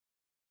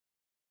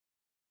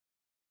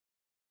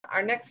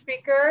Our next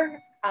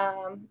speaker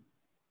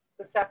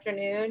this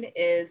afternoon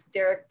is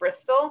Derek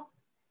Bristol,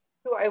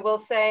 who I will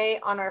say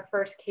on our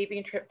first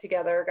caving trip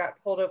together got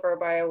pulled over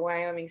by a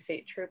Wyoming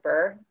state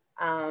trooper.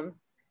 Derek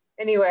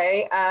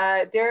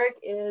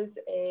is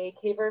a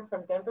caver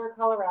from Denver,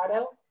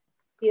 Colorado.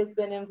 He has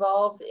been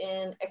involved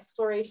in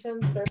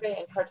exploration, survey,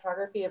 and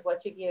cartography of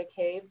Lechuguilla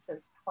Cave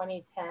since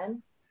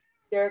 2010.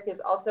 Derek is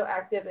also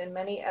active in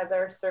many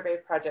other survey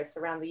projects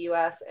around the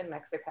US and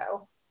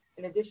Mexico.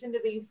 In addition to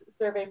these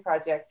survey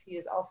projects, he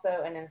is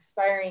also an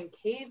inspiring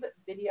cave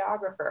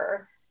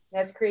videographer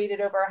and has created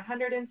over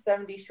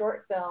 170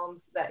 short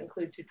films that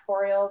include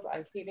tutorials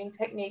on caving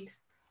techniques,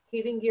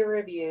 caving gear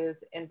reviews,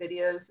 and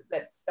videos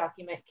that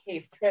document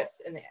cave trips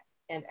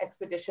and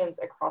expeditions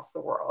across the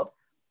world.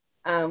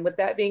 With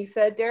that being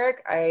said,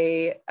 Derek,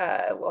 I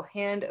will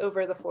hand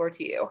over the floor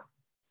to you.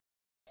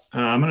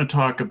 I'm going to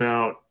talk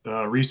about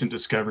recent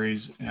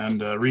discoveries,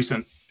 and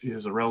recent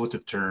is a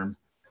relative term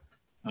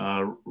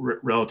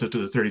relative to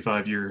the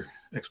 35-year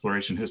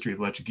exploration history of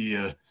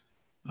Lechuguilla.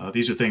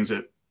 These are things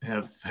that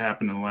have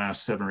happened in the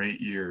last 7 or 8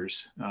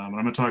 years. I'm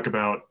going to talk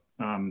about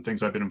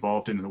things I've been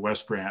involved in the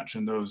West Branch,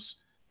 and those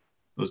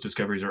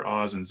discoveries are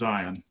Oz and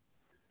Zion.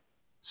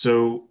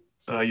 So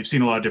you've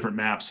seen a lot of different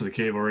maps of the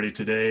cave already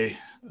today.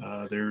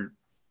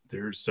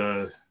 There's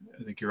I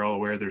think you're all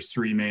aware, there's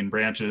 3 main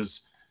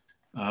branches.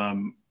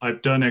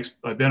 I've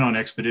been on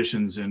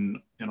expeditions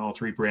in all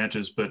 3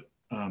 branches, but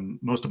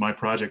most of my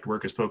project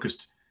work is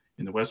focused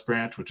in the West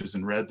Branch, which is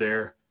in red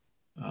there.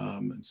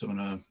 And so I'm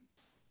going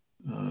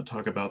to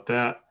talk about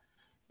that.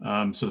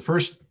 So the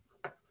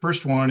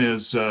first one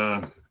is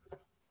Oz,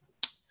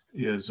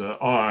 and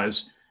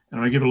I'm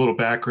going to give a little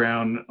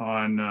background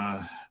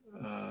on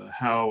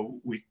how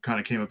we kind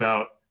of came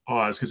about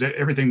Oz, because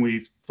everything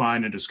we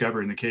find and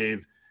discover in the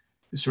cave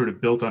is sort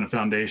of built on a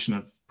foundation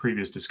of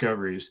previous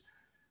discoveries.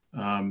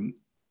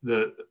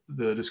 The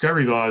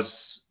discovery of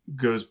Oz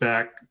goes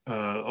back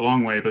a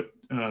long way, but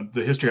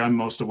the history I'm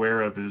most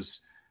aware of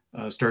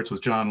starts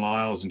with John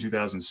Lyles in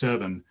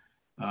 2007.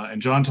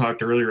 And John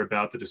talked earlier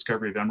about the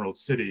discovery of Emerald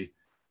City.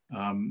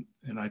 And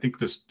I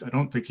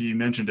don't think he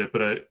mentioned it,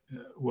 but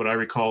what I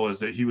recall is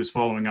that he was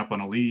following up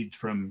on a lead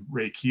from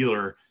Ray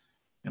Keeler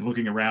and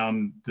looking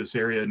around this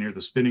area near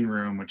the spinning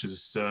room, which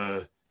is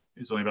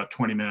only about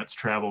 20 minutes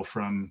travel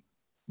from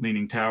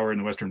Leaning Tower in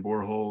the Western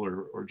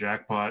Borehole or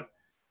Jackpot.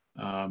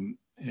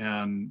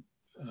 And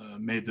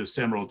made this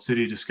Emerald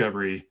City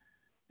discovery.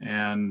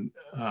 And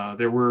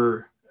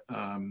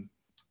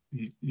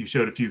you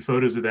showed a few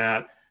photos of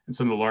that and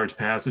some of the large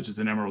passages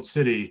in Emerald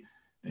City.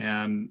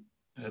 And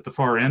at the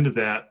far end of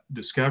that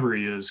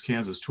discovery is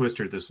Kansas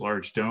Twister, this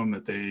large dome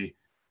that they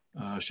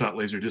shot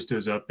laser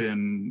distos up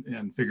in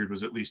and figured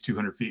was at least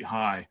 200 feet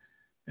high.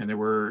 And there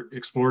were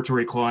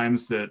exploratory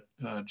climbs that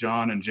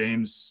John and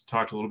James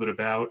talked a little bit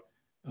about,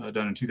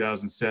 done in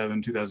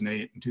 2007,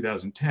 2008, and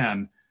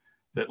 2010,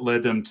 that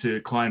led them to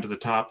climb to the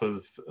top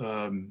of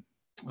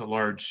a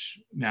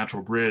large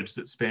natural bridge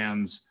that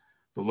spans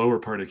the lower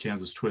part of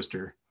Kansas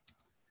Twister.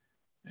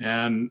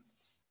 And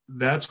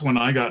that's when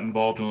I got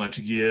involved in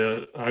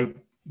Lechuguilla. I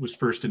was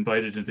first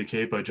invited into the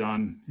cave by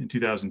John in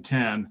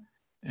 2010.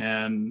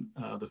 And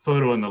the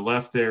photo on the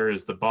left there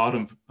is the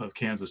bottom of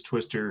Kansas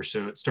Twister.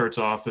 So it starts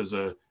off as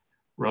a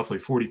roughly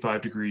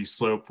 45-degree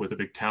slope with a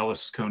big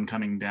talus cone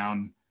coming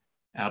down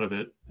out of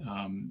it.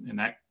 And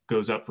that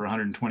goes up for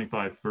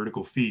 125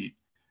 vertical feet.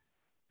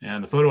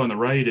 And the photo on the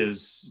right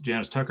is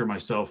Janice Tucker,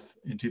 myself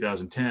in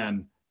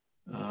 2010.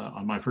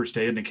 On my first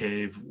day in the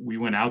cave, we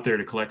went out there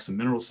to collect some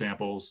mineral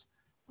samples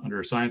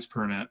under a science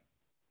permit.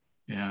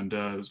 And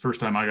it was the first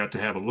time I got to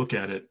have a look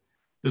at it.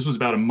 This was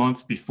about a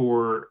month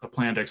before a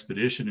planned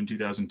expedition in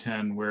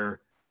 2010,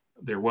 where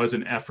there was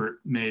an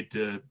effort made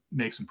to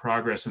make some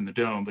progress in the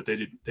dome, but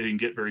they didn't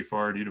get very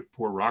far due to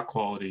poor rock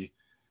quality.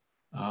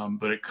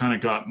 But it kind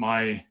of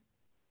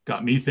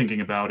got me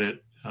thinking about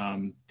it.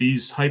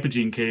 These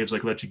hypogene caves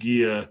like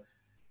Lechuguilla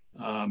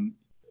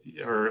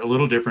are a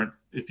little different.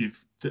 If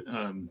you've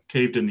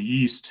caved in the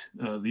east,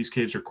 these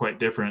caves are quite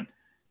different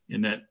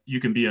in that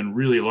you can be in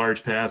really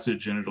large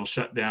passage and it'll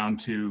shut down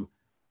to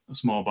a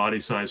small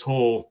body size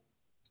hole,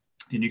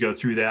 and you go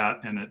through that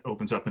and it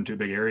opens up into a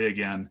big area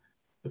again.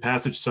 The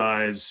passage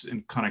size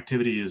and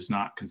connectivity is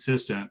not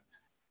consistent,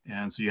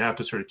 and so you have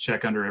to sort of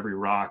check under every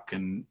rock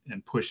and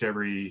push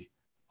every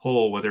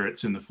hole, whether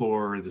it's in the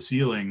floor or the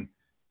ceiling,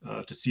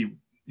 to see,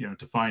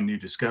 to find new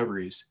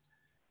discoveries.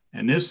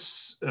 And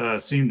this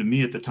seemed to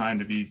me at the time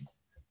to be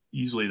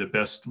easily the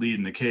best lead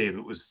in the cave.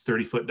 It was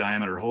 30-foot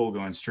diameter hole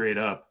going straight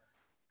up.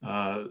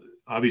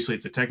 Obviously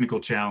it's a technical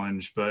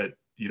challenge, but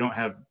you don't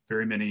have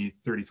very many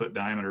 30-foot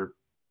diameter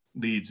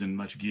leads in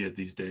Lechuguilla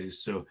these days.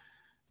 So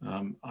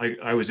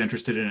I was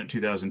interested in it in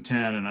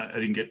 2010, and I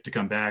didn't get to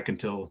come back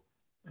until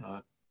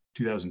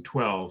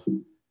 2012.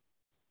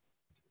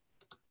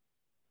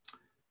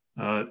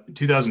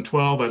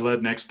 2012, I led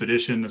an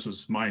expedition. This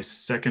was my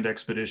second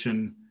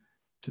expedition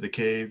to the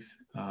cave.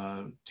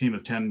 Team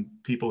of 10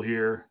 people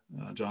here.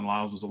 John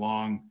Lyles was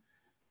along.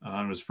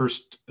 It was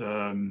first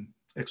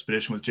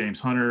expedition with James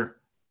Hunter,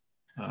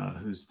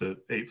 who's the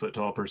 8-foot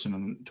tall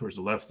person towards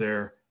the left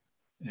there.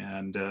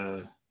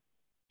 And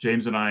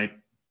James and I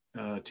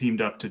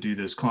teamed up to do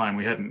this climb.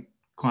 We hadn't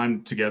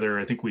climbed together.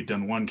 I think we'd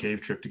done one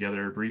cave trip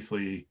together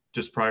briefly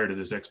just prior to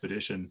this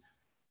expedition.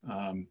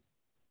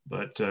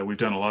 But we've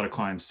done a lot of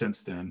climbs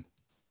since then.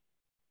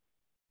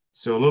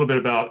 So a little bit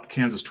about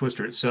Kansas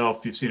Twister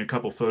itself. You've seen a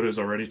couple photos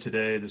already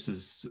today. This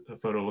is a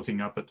photo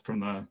looking up from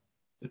the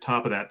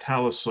top of that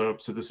talus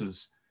slope. So this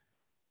is,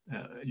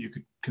 you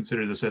could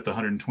consider this at the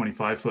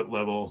 125-foot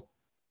level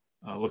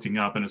looking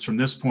up. And it's from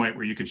this point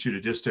where you can shoot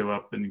a disto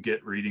up and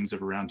get readings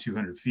of around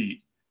 200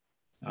 feet.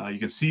 You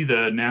can see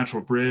the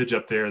natural bridge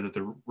up there that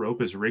the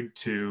rope is rigged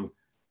to.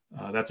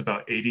 That's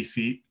about 80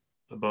 feet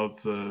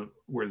above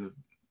where the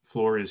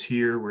floor is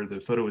here, where the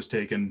photo was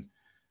taken.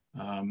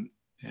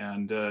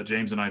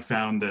 James and I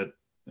found that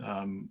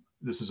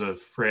this is a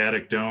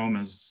phreatic dome,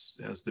 as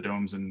the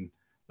domes in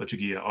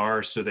Lechuguilla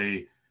are. So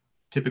they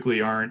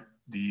typically aren't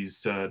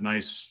these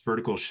nice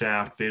vertical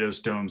shaft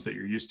vadose domes that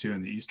you're used to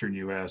in the eastern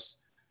U.S.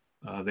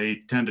 They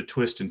tend to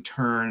twist and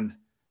turn.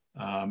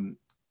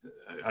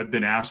 I've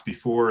been asked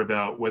before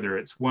about whether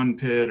it's one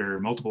pit or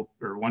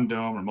one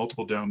dome or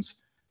multiple domes.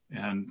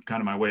 And kind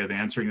of my way of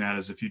answering that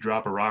is if you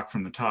drop a rock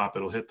from the top,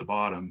 it'll hit the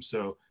bottom.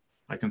 So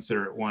I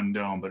consider it one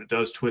dome, but it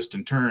does twist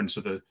and turn.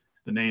 So the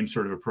name's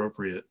sort of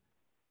appropriate.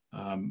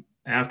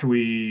 After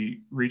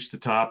we reached the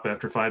top,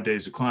 after 5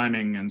 days of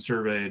climbing and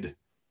surveyed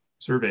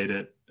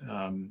it,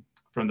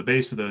 from the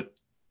base of the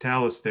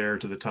talus there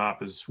to the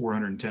top is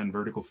 410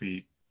 vertical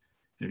feet.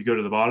 If you go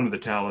to the bottom of the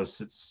talus,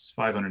 it's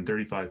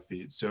 535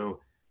 feet. So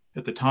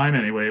at the time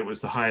anyway, it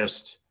was the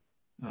highest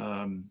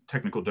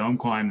technical dome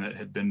climb that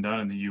had been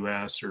done in the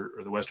US or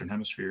the Western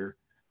Hemisphere.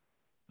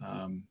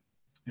 And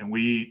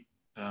we,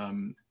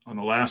 on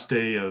the last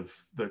day of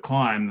the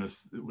climb,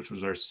 which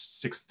was our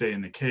 6th day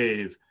in the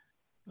cave,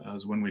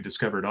 was when we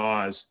discovered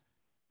Oz.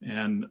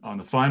 And on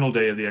the final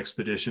day of the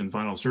expedition,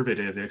 final survey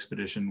day of the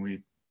expedition,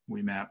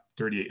 we mapped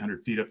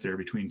 3,800 feet up there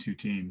between two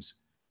teams,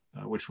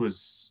 which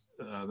was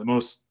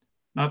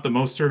not the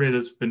most survey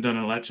that's been done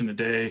in Lech in a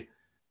day.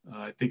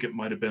 I think it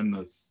might have been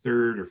the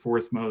 3rd or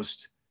 4th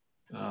most.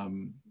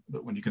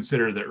 But when you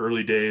consider the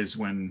early days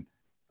when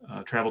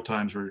travel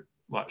times were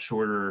a lot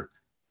shorter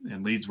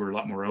and leads were a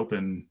lot more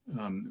open,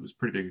 it was a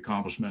pretty big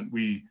accomplishment.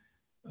 We,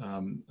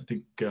 I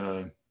think,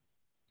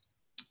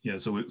 yeah,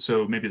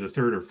 so maybe the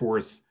 3rd or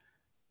 4th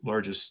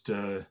largest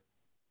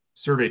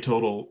survey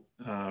total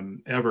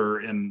ever,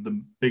 and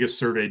the biggest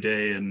survey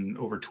day in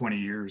over 20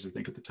 years, I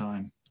think, at the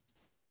time.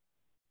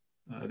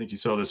 I think you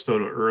saw this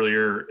photo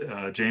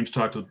earlier. James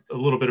talked a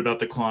little bit about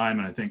the climb,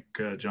 and I think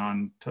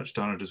John touched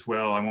on it as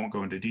well. I won't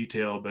go into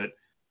detail, but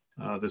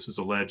this is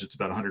a ledge. It's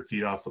about 100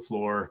 feet off the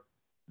floor.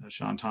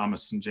 Sean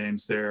Thomas and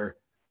James there,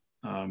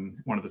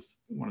 one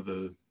of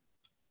the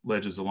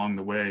ledges along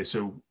the way.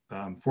 So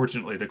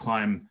fortunately, the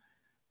climb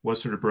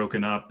was sort of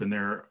broken up, and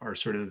there are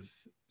sort of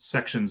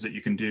sections that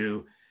you can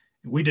do.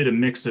 We did a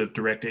mix of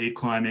direct aid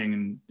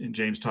climbing, and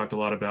James talked a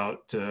lot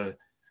about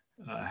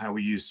how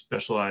we use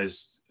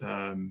specialized,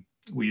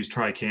 we use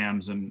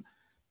tri-cams and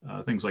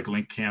things like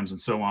link cams and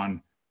so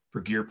on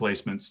for gear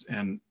placements.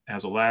 And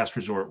as a last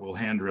resort, we'll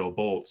hand drill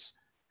bolts.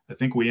 I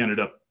think we ended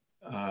up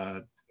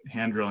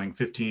hand drilling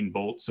 15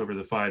 bolts over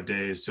the 5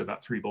 days, so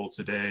about 3 bolts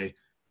a day.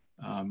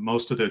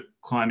 Most of the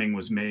climbing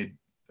was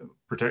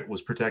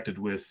protected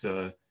with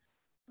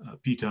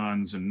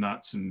pitons and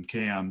nuts and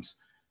cams.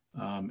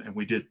 And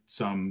we did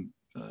some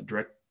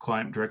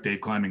direct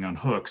aid climbing on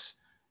hooks.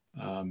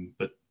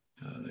 But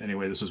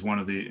anyway, this was one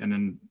of and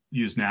then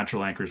used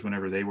natural anchors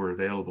whenever they were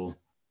available.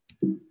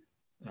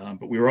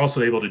 But we were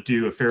also able to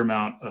do a fair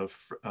amount of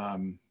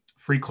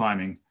free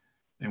climbing,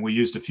 and we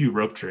used a few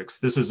rope tricks.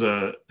 This is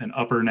an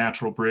upper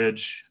natural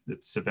bridge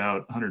that's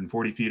about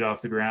 140 feet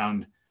off the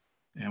ground.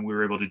 And we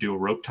were able to do a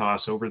rope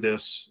toss over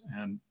this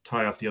and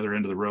tie off the other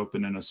end of the rope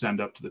and then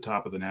ascend up to the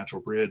top of the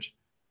natural bridge.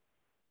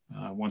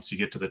 Once you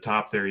get to the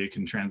top there, you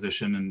can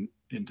transition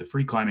into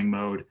free climbing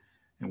mode.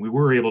 And we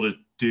were able to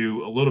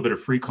do a little bit of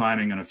free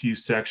climbing in a few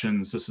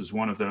sections. This is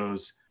one of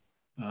those.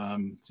 So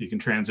you can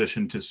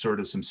transition to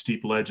sort of some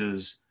steep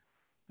ledges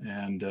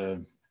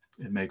and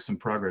make some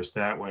progress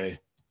that way.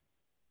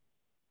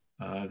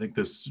 I think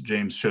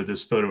James showed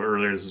this photo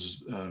earlier. This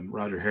is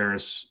Roger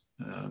Harris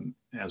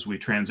as we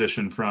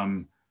transition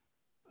from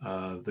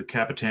the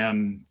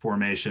Capitan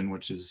Formation,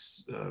 which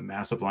is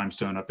massive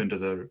limestone, up into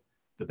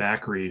the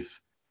back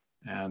reef.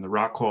 And the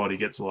rock quality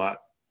gets a lot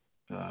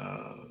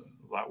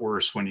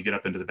worse when you get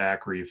up into the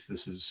back reef.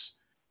 This is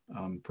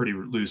pretty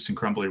loose and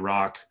crumbly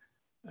rock.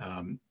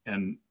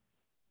 And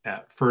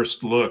at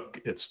first look,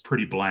 it's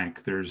pretty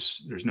blank.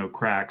 There's no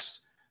cracks,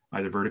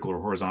 either vertical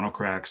or horizontal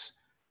cracks.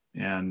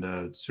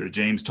 And sort of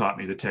James taught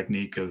me the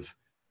technique of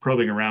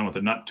probing around with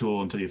a nut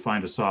tool until you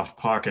find a soft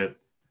pocket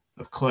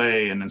of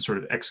clay, and then sort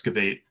of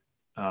excavate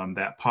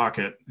that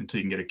pocket until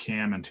you can get a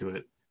cam into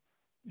it,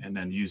 and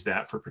then use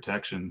that for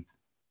protection.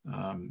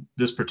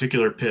 This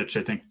particular pitch,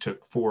 I think,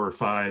 took 4 or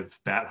 5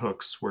 bat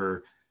hooks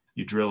where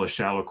you drill a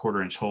shallow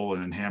 1/4 inch hole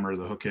and then hammer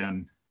the hook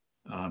in,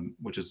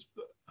 which is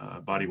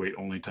body weight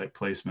only type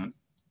placement.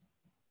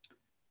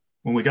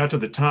 When we got to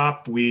the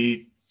top,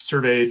 we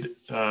surveyed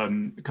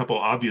a couple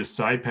obvious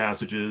side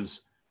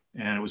passages,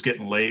 and it was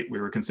getting late. We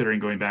were considering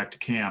going back to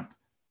camp,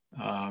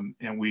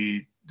 and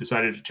we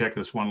decided to check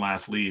this one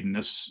last lead. And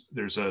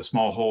there's a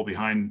small hole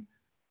behind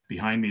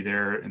me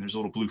there, and there's a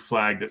little blue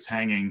flag that's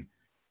hanging.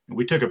 And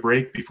we took a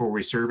break before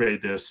we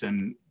surveyed this,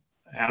 and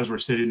as we're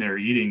sitting there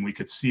eating, we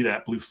could see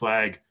that blue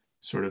flag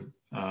sort of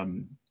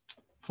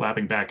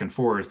flapping back and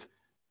forth,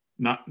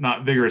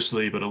 not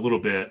vigorously, but a little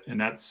bit.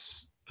 And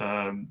that's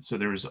so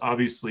there was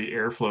obviously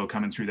airflow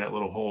coming through that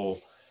little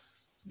hole.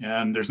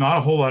 And there's not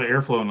a whole lot of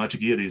airflow in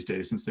Lechuguilla these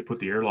days since they put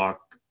the airlock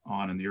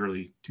on in the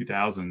early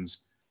 2000s.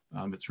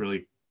 It's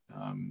really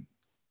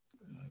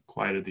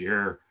quieted the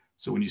air.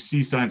 So when you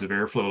see signs of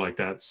airflow like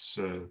that, it's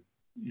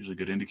usually a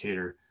good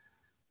indicator.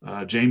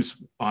 James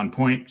on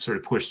point sort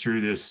of pushed through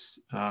this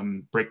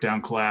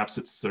breakdown collapse.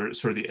 It's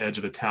sort of the edge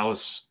of a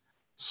talus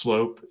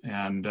slope,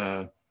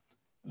 and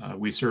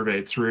we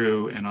surveyed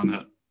through, and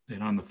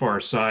on the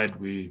far side,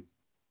 we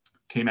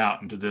came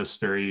out into this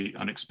very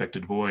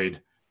unexpected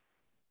void.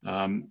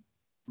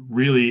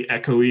 Really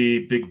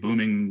echoey, big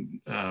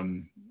booming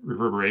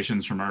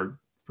reverberations from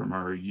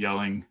our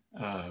yelling.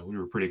 We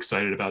were pretty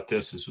excited about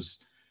this. This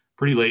was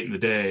pretty late in the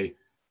day,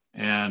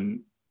 and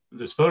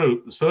this photo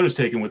is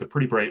taken with a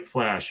pretty bright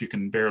flash. You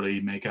can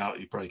barely make out.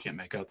 You probably can't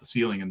make out the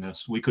ceiling in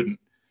this. We couldn't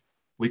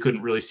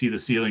really see the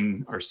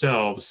ceiling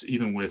ourselves,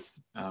 even with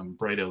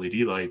bright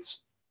LED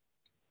lights.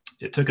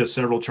 It took us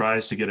several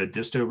tries to get a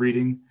disto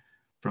reading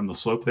from the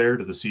slope there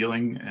to the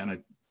ceiling,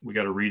 and we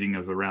got a reading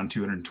of around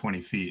 220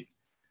 feet.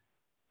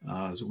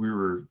 So we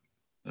were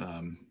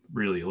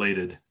really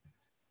elated.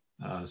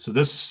 So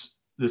this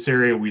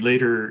area we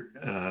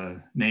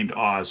later named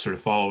Oz, sort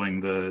of following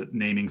the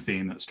naming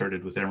theme that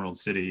started with Emerald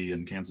City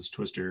and Kansas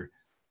Twister.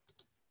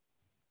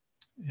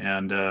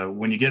 And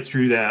when you get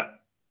through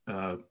that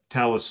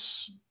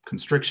talus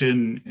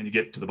constriction and you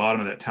get to the bottom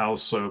of that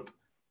talus slope,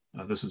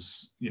 this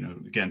is,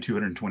 again,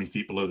 220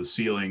 feet below the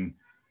ceiling.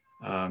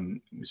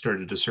 We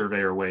started to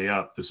survey our way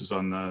up. This is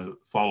on the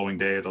following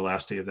day, the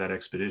last day of that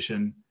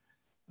expedition.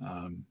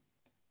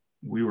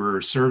 We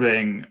were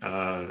surveying,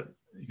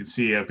 you can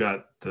see I've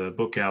got the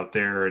book out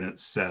there, and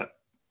it's set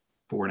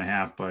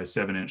 4.5 by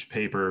 7-inch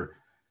paper,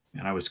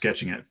 and I was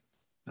sketching it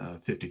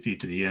 50 feet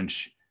to the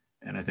inch.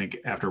 And I think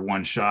after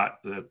one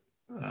shot, the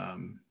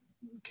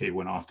cave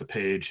went off the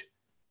page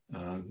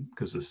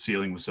because the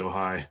ceiling was so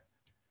high.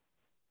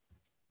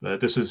 But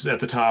this is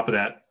at the top of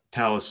that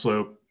talus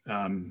slope.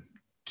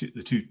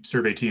 The two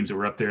survey teams that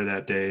were up there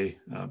that day,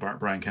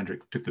 Brian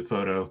Kendrick took the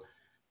photo,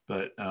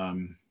 but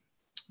and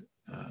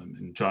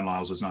John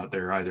Lyles was not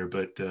there either.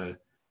 But so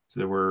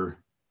there were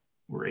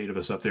 8 of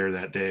us up there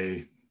that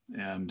day,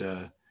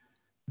 and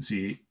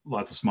see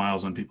lots of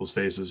smiles on people's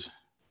faces.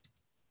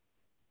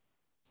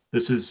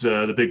 This is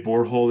the big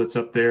borehole that's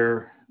up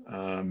there.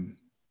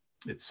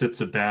 It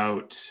sits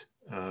about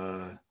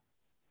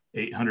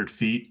 800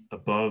 feet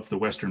above the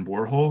western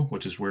borehole,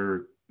 which is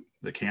where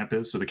the camp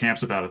is. So the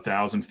camp's about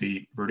 1,000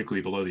 feet vertically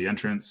below the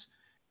entrance,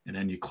 and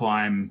then you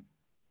climb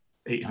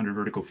 800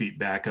 vertical feet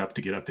back up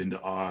to get up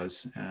into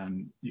Oz.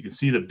 And you can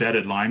see the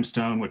bedded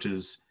limestone, which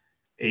is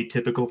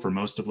atypical for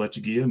most of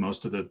Lechuguilla.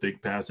 Most of the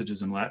big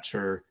passages in Lech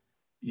are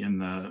in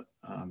the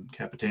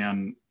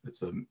Capitan.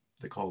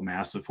 They call it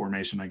massive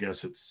formation, I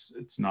guess.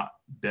 It's not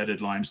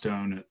bedded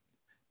limestone.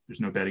 There's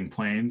no bedding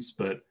plains,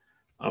 but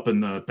up in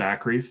the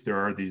back reef, there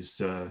are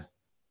these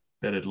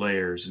bedded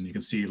layers, and you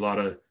can see a lot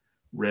of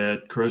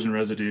red corrosion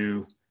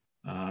residue.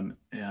 And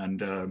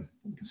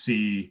you can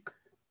see,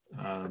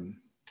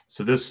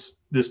 so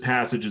this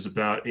passage is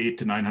about 800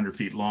 to 900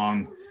 feet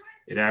long.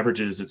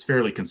 It's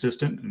fairly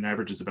consistent, and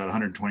averages about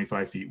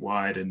 125 feet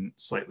wide and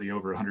slightly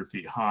over 100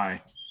 feet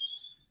high.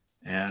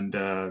 And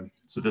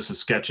so this is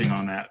sketching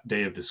on that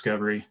day of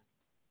discovery.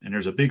 And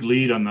there's a big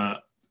lead on the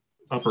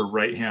upper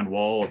right-hand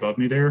wall above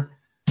me there,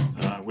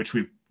 which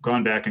we've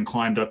gone back and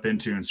climbed up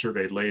into and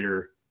surveyed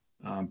later.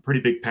 Pretty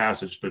big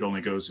passage, but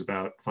only goes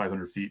about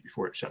 500 feet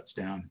before it shuts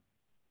down.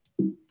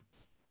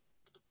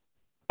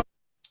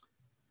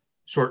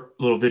 Short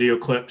little video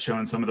clip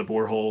showing some of the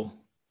borehole,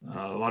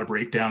 a lot of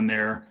breakdown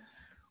there.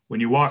 When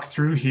you walk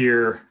through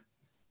here,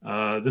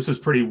 this is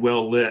pretty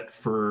well lit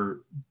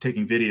for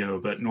taking video,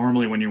 but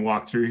normally when you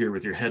walk through here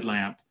with your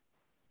headlamp,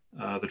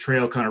 the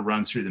trail kind of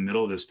runs through the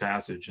middle of this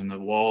passage, and the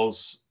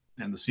walls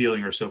and the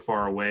ceiling are so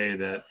far away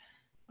that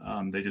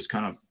they just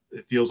kind of,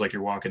 it feels like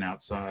you're walking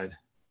outside.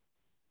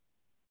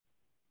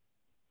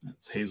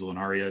 That's Hazel and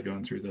Aria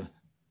going through the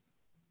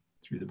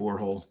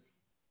borehole.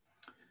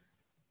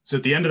 So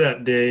at the end of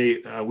that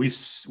day, we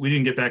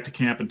didn't get back to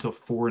camp until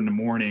 4 in the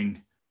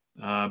morning,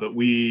 but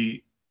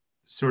we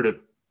sort of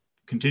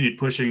continued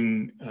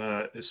pushing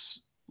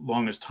as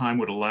long as time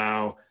would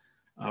allow.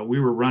 We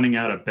were running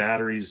out of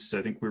batteries.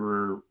 I think we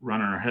were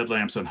running our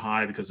headlamps on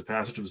high because the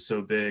passage was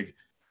so big.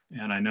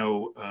 And I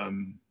know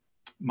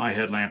my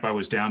headlamp, I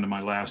was down to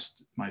my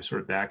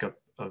sort of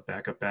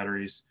backup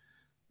batteries,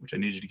 which I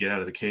needed to get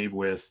out of the cave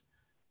with.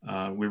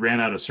 We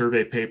ran out of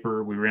survey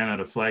paper. We ran out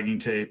of flagging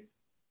tape.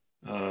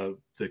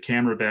 The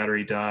camera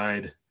battery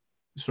died.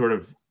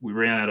 we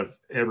ran out of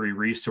every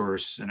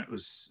resource, and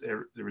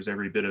there was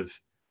every bit of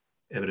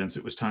evidence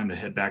it was time to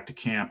head back to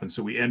camp. And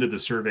so we ended the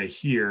survey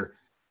here.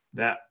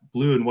 That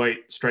blue and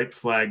white striped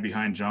flag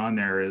behind John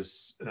there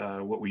is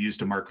what we used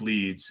to mark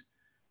leads.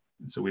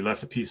 And so we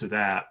left a piece of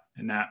that.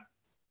 And that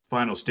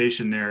final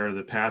station there,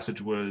 the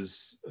passage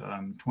was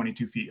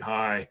 22 feet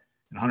high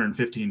and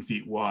 115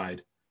 feet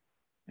wide.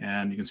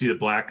 And you can see the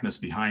blackness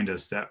behind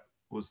us. That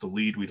was the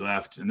lead we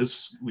left. And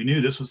we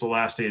knew this was the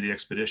last day of the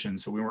expedition,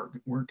 so we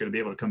weren't going to be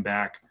able to come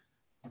back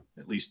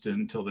at least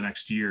until the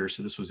next year.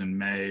 So this was in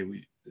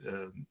May.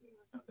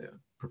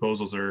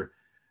 Proposals are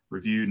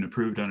reviewed and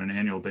approved on an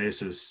annual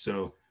basis.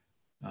 So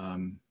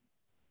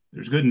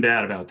there's good and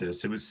bad about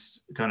this. It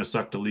kind of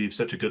sucked to leave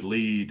such a good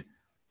lead,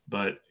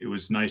 but it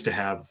was nice to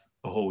have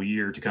a whole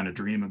year to kind of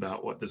dream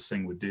about what this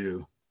thing would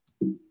do.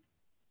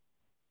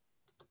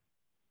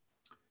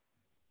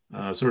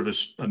 Sort of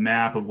a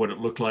map of what it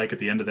looked like at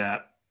the end of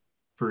that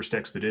first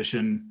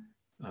expedition.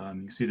 You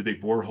can see the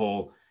big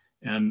borehole,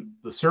 and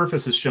the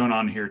surface is shown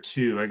on here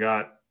too. I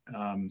got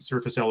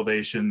surface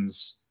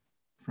elevations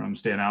from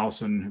Stan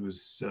Allison, who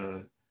was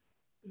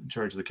in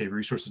charge of the Cave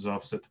Resources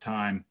Office at the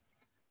time.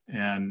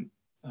 And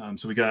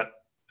so we got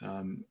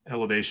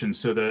elevations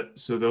so that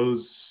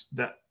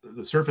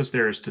the surface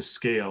there is to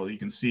scale. You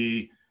can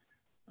see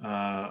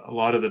a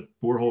lot of the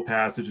borehole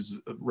passage is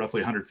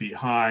roughly 100 feet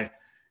high,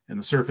 and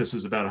the surface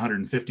is about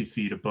 150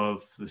 feet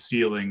above the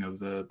ceiling of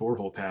the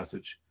borehole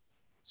passage.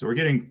 So we're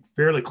getting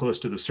fairly close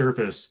to the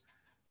surface.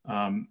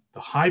 The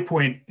high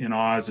point in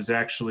Oz is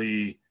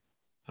actually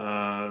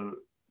the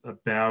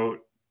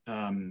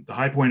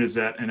high point is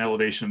at an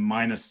elevation of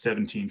minus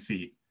 17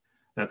 feet.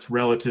 That's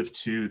relative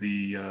to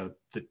the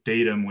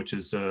datum, which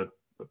is a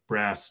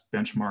brass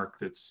benchmark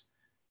that's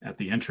at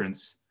the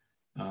entrance.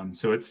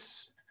 So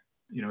it's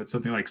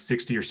something like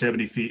 60 or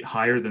 70 feet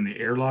higher than the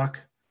airlock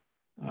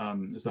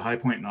is the high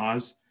point in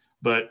Oz.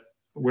 But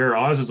where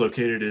Oz is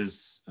located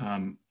is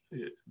on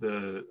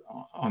the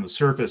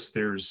surface,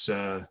 there's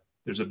a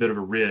bit of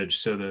a ridge.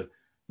 So the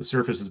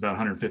surface is about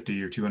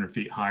 150 or 200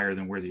 feet higher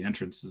than where the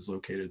entrance is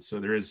located. So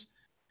there's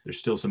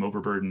still some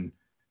overburden,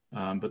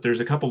 but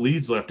there's a couple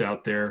leads left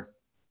out there.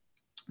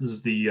 This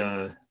is the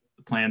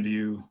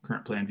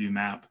current plan view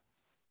map.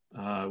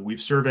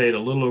 We've surveyed a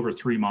little over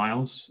 3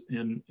 miles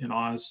in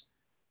Oz,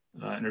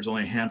 and there's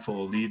only a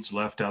handful of leads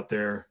left out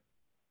there.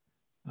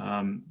 But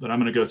I'm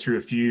going to go through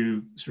a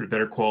few sort of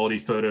better quality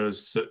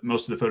photos. So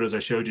most of the photos I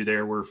showed you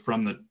there were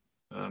from the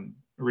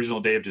original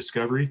day of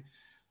discovery.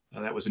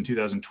 That was in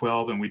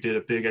 2012, and we did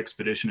a big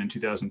expedition in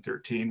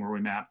 2013 where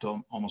we mapped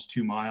almost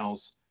 2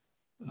 miles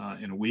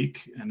in a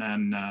week. And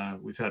then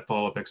we've had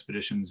follow-up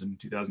expeditions in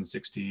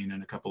 2016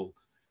 and a couple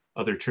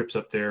other trips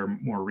up there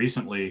more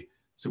recently.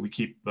 So we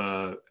keep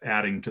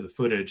adding to the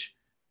footage.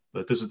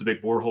 But this is the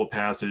big borehole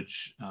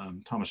passage,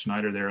 Thomas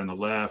Schneider there on the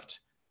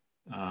left.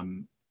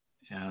 And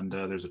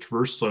there's a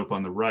traverse slope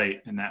on the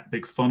right, and that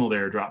big funnel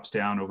there drops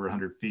down over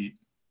 100 feet.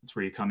 That's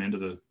where you come into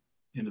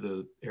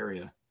the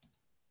area.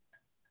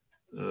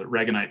 The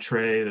Ragonite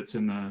tray that's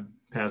in the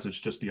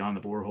passage just beyond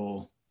the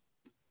borehole.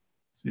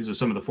 So these are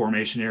some of the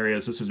formation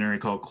areas. This is an area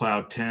called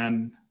Cloud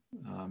 10,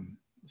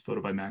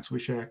 photo by Max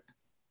Wishak.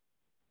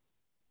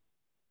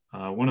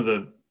 One of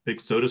the big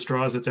soda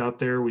straws that's out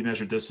there, we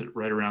measured this at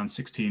right around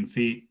 16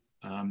 feet.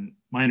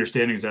 My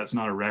understanding is that's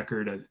not a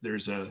record.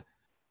 There's an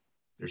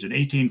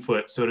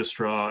 18-foot soda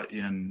straw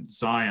in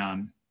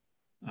Zion,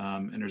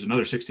 and there's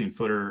another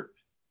 16-footer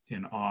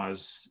in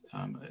Oz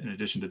in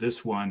addition to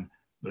this one.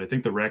 But I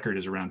think the record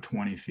is around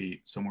 20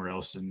 feet somewhere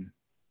else in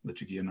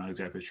Lechuguilla. I'm not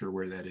exactly sure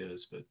where that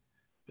is, but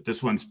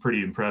this one's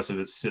pretty impressive.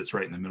 It sits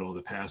right in the middle of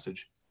the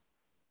passage.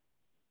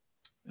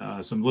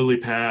 Some lily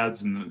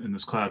pads in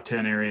this Cloud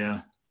 10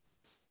 area.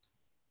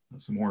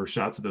 Some more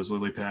shots of those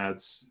lily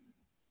pads.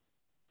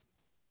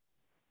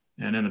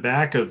 And in the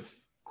back of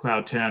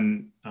Cloud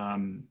 10,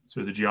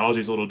 so the geology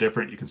is a little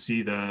different. You can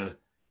see the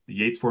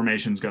Yates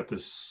Formation's got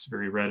this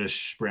very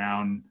reddish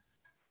brown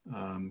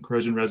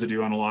corrosion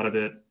residue on a lot of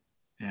it,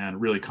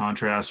 and really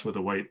contrasts with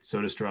the white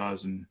soda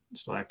straws and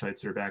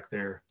stalactites that are back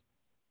there.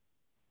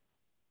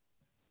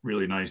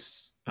 Really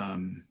nice,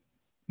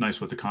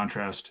 nice with the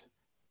contrast.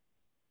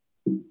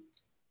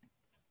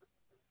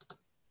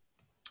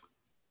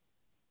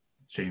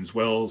 James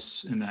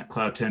Wells in that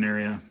Cloud 10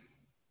 area.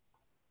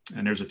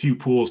 And there's a few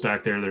pools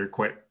back there that are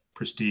quite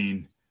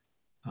pristine.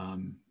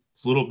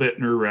 It's a little bit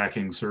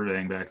nerve-wracking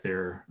surveying back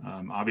there.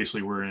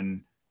 Obviously, we're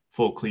in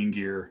full clean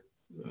gear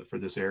for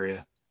this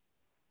area.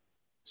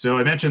 So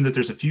I mentioned that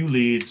there's a few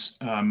leads.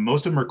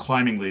 Most of them are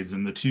climbing leads,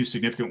 and the two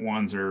significant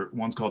ones are,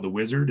 one's called the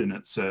Wizard, and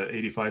it's a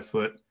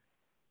 85-foot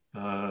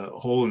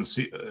hole in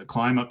the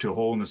climb up to a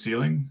hole in the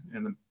ceiling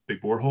in the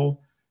big borehole,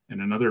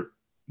 and another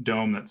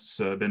dome that's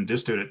been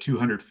distoed at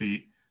 200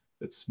 feet.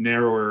 It's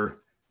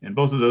narrower, and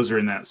both of those are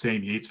in that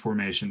same Yates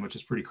Formation, which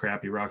is pretty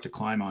crappy rock to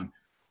climb on.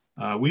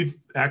 We've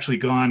actually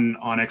gone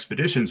on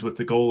expeditions with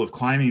the goal of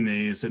climbing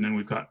these, and then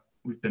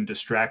we've been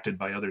distracted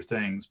by other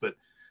things. But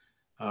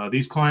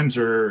these climbs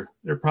they're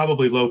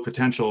probably low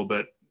potential,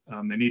 but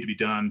they need to be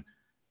done.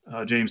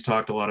 James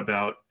talked a lot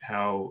about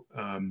how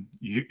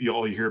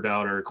all you hear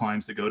about are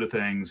climbs that go to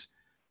things.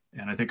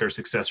 And I think our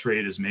success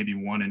rate is maybe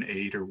 1 in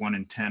 8 or 1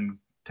 in 10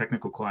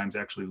 technical climbs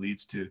actually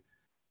leads to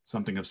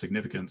something of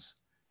significance.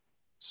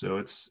 So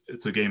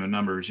it's a game of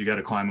numbers. You got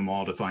to climb them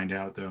all to find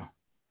out, though.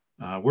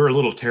 We're a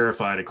little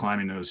terrified of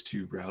climbing those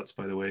 2 routes,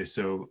 by the way.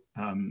 So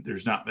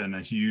there's not been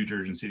a huge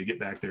urgency to get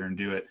back there and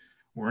do it.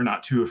 We're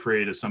not too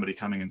afraid of somebody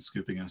coming and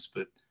scooping us,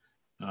 but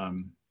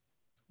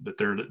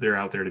they're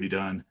out there to be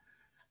done.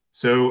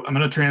 So I'm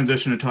going to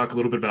transition and talk a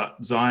little bit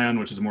about Zion,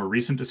 which is a more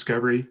recent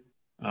discovery.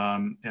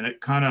 And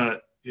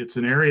it's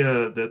an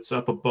area that's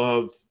up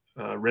above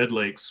Red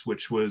Lakes,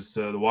 which was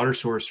the water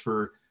source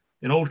for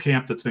an old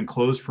camp that's been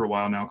closed for a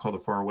while now called the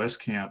Far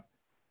West Camp.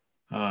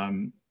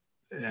 And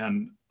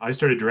I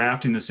started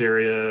drafting this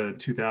area in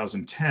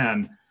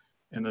 2010,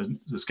 and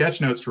the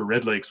sketch notes for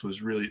Red Lakes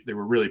they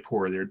were really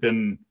poor. There had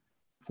been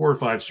 4 or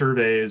 5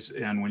 surveys,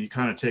 and when you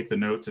kind of take the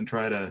notes and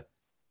try to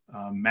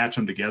match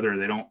them together,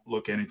 they don't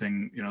look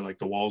anything, like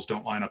the walls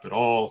don't line up at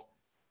all.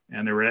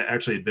 And there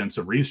had been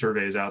some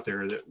resurveys out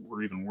there that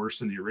were even worse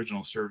than the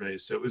original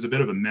surveys. So it was a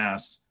bit of a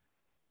mess.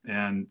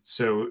 And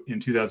so in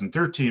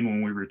 2013,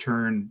 when we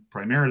returned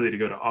primarily to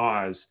go to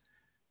Oz,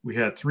 we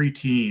had 3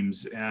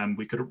 teams, and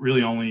we could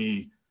really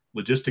only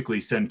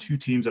logistically send 2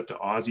 teams up to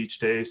Oz each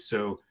day.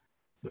 So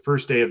the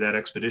first day of that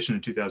expedition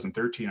in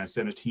 2013, I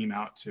sent a team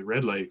out to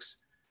Red Lakes.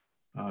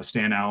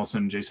 Stan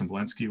Allison, Jason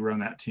Belinsky were on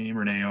that team,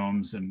 Renee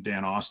Ohms and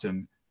Dan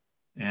Austin.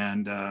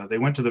 And they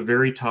went to the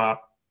very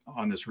top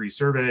on this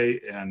resurvey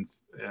and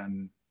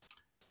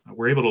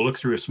were able to look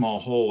through a small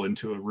hole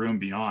into a room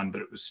beyond,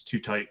 but it was too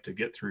tight to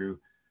get through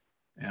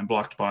and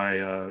blocked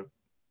by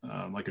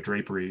like a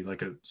drapery,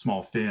 like a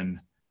small fin.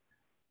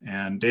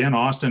 And Dan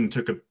Austin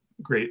took a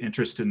great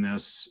interest in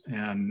this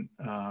and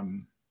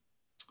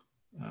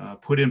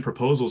put in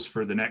proposals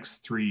for the next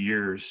 3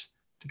 years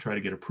to try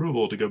to get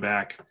approval to go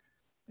back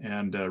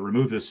and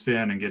remove this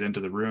fin and get into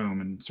the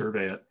room and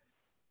survey it.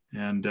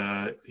 And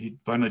he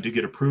finally did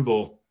get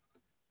approval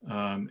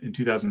in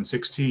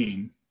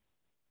 2016.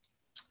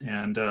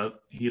 And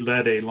he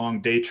led a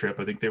long day trip.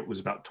 I think that was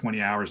about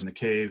 20 hours in the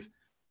cave,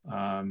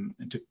 and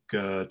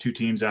took 2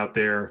 teams out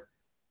there.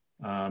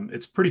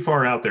 It's pretty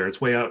far out there.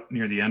 It's way out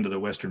near the end of the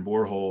western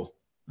borehole.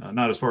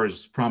 Not as far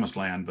as Promised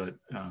Land, but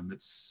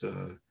it's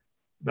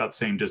about the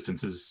same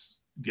distance as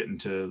getting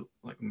to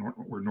like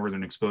where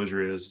Northern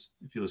Exposure is.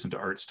 If you listen to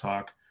Art's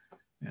talk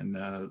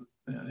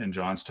and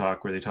John's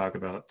talk, where they talk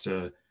about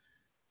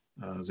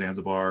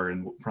Zanzibar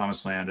and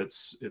Promised Land,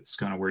 it's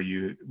kind of where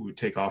you would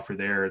take off for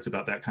there. It's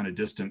about that kind of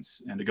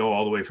distance, and to go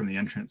all the way from the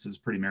entrance is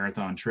a pretty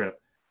marathon trip.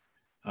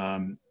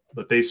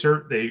 But they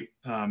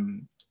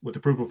with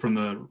approval from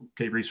the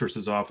Cave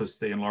Resources Office,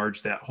 they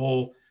enlarged that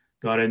hole,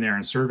 got in there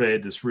and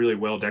surveyed this really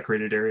well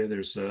decorated area.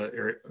 There's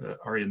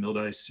Aria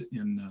Mildice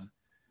in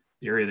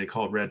the area they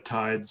called Red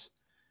Tides,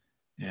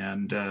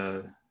 and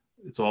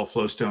it's all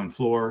flowstone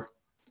floor,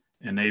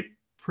 and they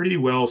pretty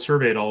well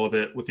surveyed all of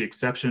it with the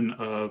exception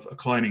of a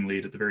climbing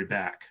lead at the very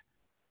back.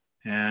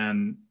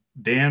 And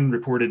Dan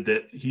reported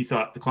that he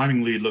thought the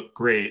climbing lead looked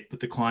great, but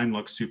the climb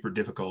looked super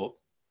difficult.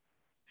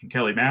 And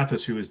Kelly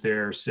Mathis, who was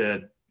there,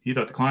 said he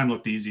thought the climb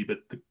looked easy, but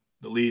the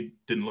lead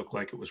didn't look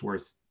like it was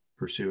worth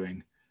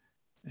pursuing.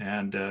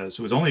 And so it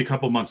was only a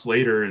couple months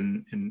later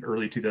in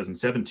early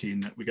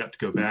 2017 that we got to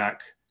go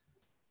back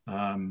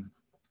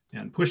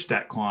and push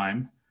that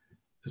climb.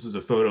 This is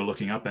a photo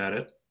looking up at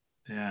it.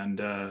 And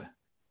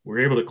we were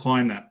able to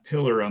climb that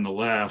pillar on the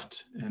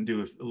left and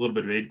do a little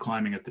bit of aid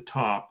climbing at the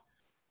top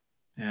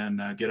and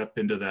get up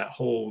into that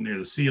hole near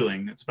the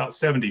ceiling. It's about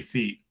 70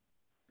 feet.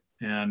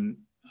 And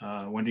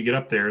when you get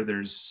up there,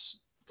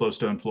 there's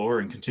flowstone floor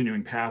and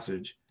continuing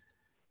passage.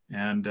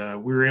 And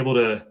we were able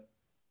to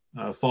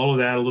follow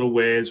that a little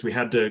ways. We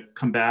had to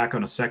come back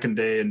on a second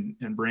day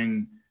and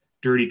bring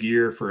dirty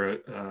gear for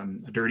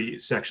a dirty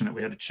section that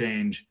we had to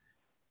change.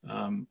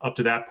 Up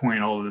to that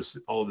point, all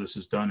of this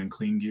is done in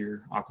clean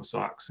gear, aqua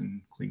socks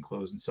and clean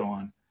clothes and so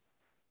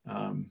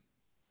on.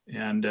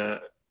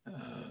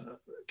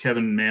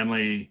 Kevin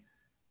Manley,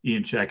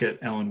 Ian Checkett,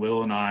 Ellen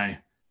Whittle, and I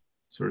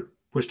sort of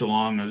pushed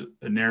along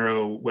a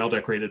narrow,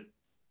 well-decorated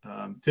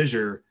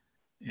fissure,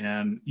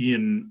 and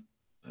Ian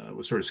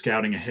was sort of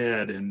scouting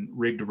ahead and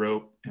rigged a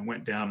rope and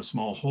went down a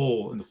small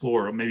hole in the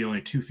floor, maybe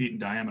only 2 feet in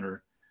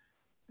diameter,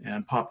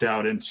 and popped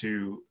out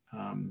into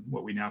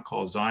what we now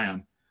call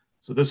Zion.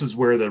 So this is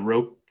where the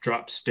rope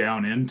drops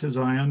down into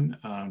Zion.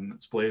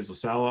 It's Blaise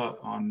LaSala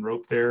on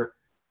rope there.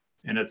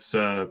 And it's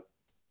a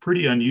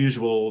pretty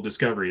unusual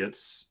discovery.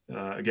 It's,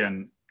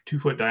 again, 2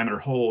 foot diameter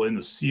hole in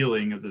the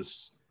ceiling of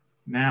this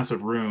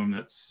massive room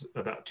that's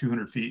about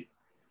 200 feet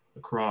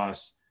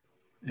across,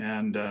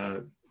 and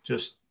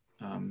just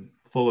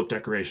full of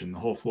decoration. The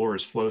whole floor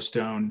is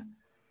flowstone,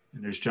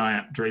 and there's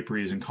giant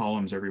draperies and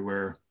columns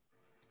everywhere.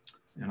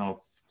 And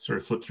I'll sort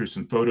of flip through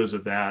some photos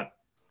of that.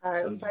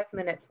 So, 5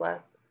 minutes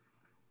left.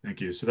 Thank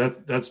you. So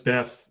that's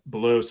Beth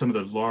below some of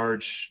the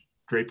large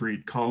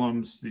draperied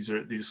columns.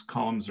 These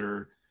columns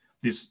are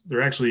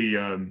they're actually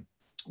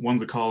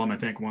one's a column, I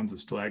think, one's a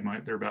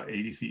stalagmite. They're about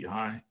 80 feet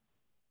high.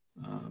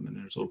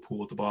 there's a little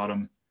pool at the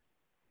bottom.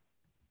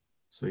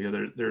 So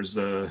yeah, there's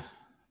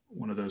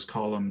one of those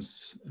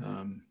columns,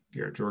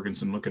 Garrett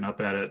Jorgensen looking up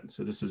at it.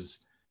 So this is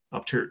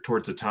up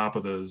towards the top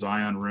of the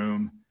Zion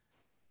room,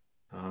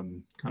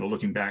 kind of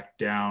looking back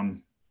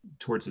down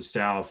towards the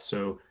south.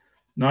 So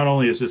not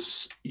only is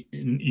this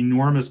an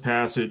enormous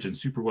passage and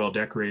super well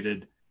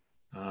decorated,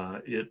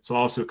 it's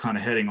also kind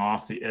of heading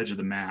off the edge of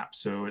the map.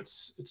 So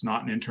it's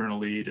not an internal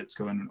lead, it's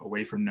going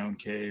away from known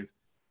cave,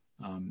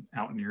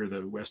 out near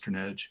the western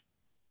edge.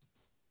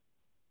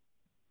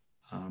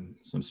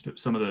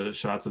 Some of the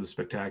shots of the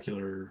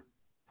spectacular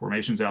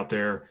formations out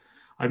there.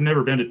 I've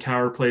never been to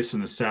Tower Place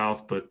in the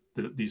south, but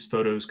these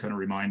photos kind of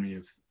remind me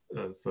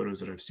of photos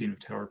that I've seen of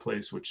Tower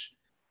Place, which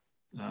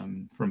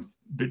from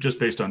just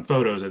based on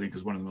photos, I think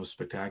is one of the most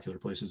spectacular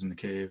places in the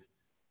cave.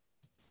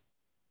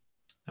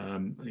 I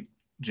think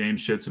James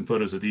showed some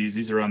photos of these.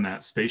 These are on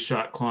that space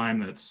shot climb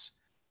that's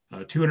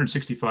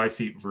 265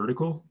 feet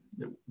vertical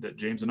that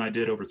James and I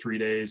did over 3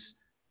 days.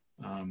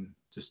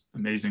 Just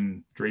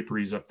amazing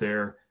draperies up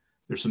there.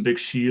 There's some big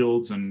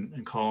shields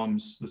and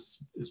columns.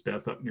 This is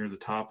Beth up near the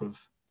top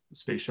of the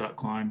space shot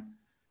climb.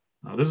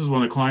 This is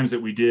one of the climbs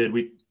that we did.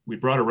 We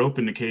brought a rope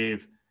in the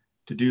cave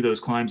to do those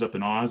climbs up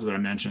in Oz that I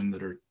mentioned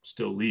that are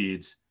still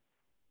leads.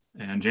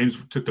 And James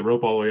took the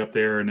rope all the way up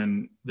there. And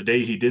then the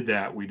day he did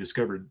that, we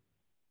discovered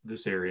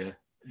this area.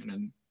 And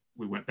then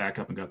we went back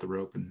up and got the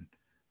rope and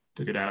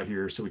took it out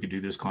here so we could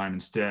do this climb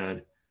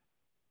instead,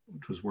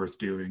 which was worth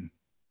doing.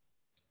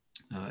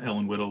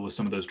 Ellen Whittle with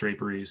some of those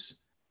draperies.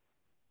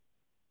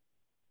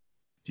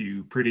 A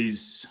few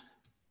pretties.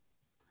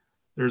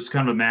 There's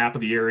kind of a map of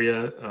the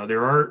area.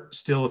 There are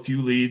still a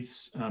few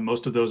leads.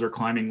 Most of those are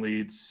climbing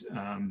leads.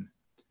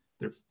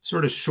 They're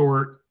sort of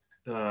short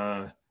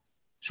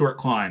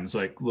climbs,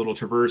 like little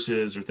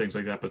traverses or things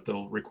like that, but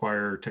they'll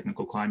require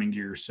technical climbing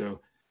gear.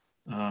 So,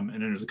 and then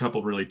there's a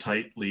couple really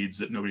tight leads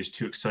that nobody's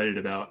too excited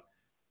about.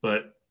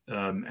 But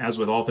as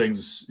with all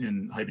things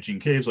in Hypogene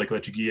caves like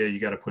Lechuguilla, you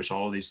got to push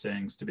all of these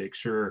things to make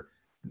sure.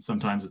 And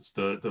sometimes it's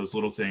those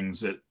little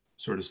things that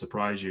sort of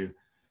surprise you.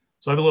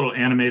 So I have a little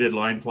animated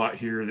line plot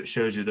here that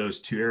shows you those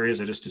two areas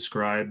I just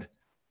described.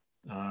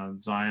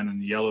 Zion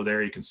in yellow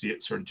there, you can see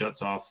it sort of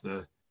juts off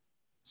the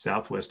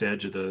southwest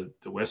edge of the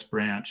west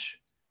branch,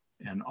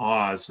 and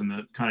Oz. And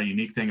the kind of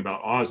unique thing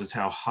about Oz is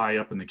how high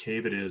up in the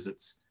cave it is.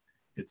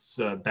 It's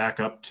back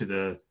up to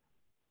the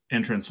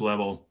entrance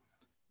level.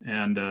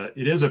 And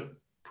it is a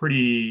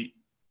pretty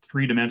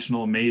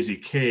three-dimensional mazy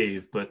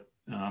cave, but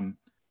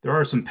there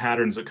are some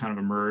patterns that kind of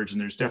emerge, and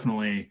there's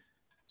definitely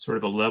sort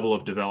of a level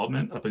of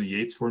development up in the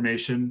Yates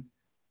Formation,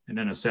 and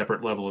then a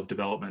separate level of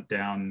development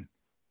down,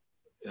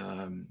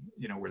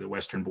 where the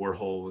western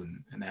borehole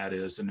and that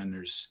is, and then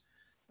there's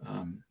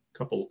a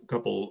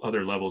couple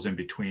other levels in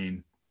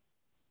between.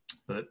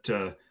 But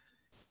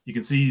you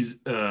can see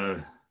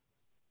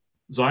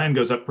Zion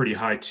goes up pretty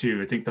high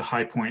too. I think the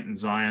high point in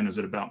Zion is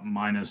at about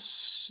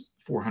minus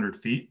 400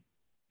 feet.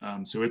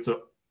 So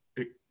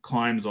it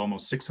climbs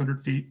almost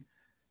 600 feet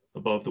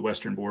above the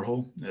western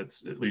borehole.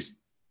 That's at least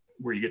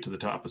where you get to the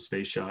top of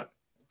space shot.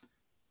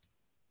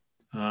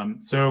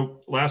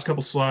 So last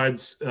couple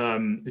slides.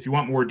 If you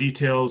want more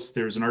details,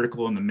 there's an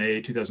article in the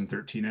May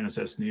 2013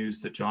 NSS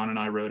News that John and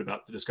I wrote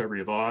about the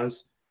discovery of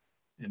Oz.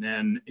 And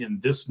then in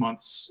this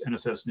month's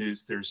NSS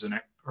News, there's an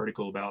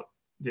article about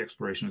the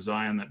exploration of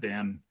Zion that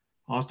Dan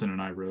Austin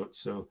and I wrote.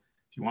 So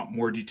if you want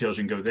more details,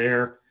 you can go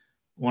there.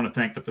 I want to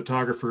thank the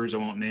photographers. I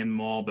won't name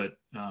them all, but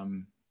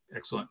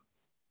excellent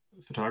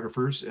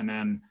photographers. And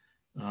then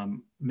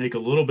make a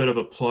little bit of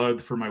a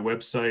plug for my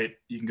website.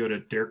 You can go to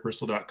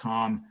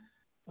derekbristol.com.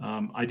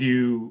 I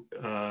do,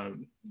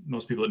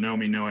 most people that know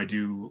me know I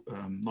do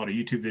a lot of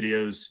YouTube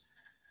videos,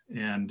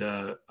 and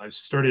I've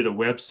started a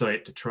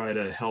website to try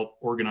to help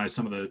organize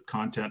some of the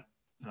content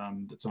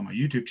that's on my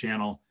YouTube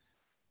channel.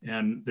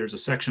 And there's a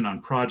section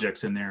on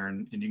projects in there,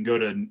 and you can go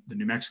to the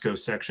New Mexico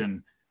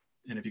section.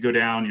 And if you go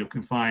down, you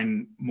can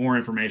find more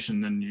information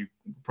than you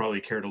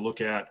probably care to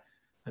look at.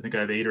 I think I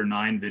have 8 or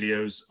 9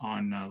 videos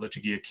on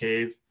Lechuguilla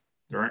Cave.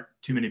 There aren't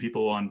too many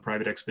people on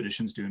private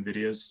expeditions doing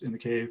videos in the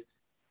cave.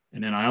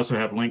 And then I also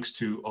have links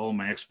to all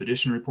my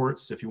expedition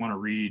reports. If you want to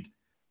read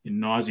in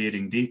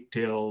nauseating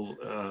detail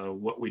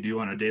what we do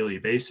on a daily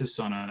basis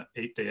on an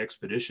 8-day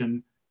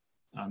expedition,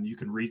 you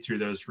can read through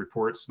those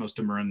reports. Most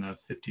of them are in the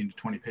 15 to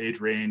 20 page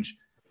range.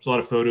 There's a lot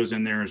of photos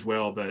in there as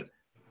well, but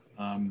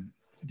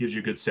it gives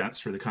you a good sense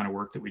for the kind of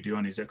work that we do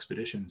on these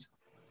expeditions.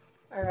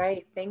 All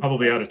right, thanks.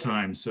 Probably out of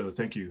time, so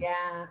thank you.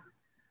 Yeah,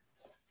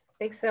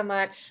 thanks so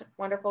much.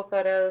 Wonderful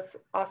photos,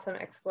 awesome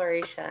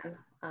exploration.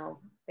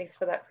 Thanks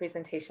for that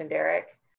presentation, Derek.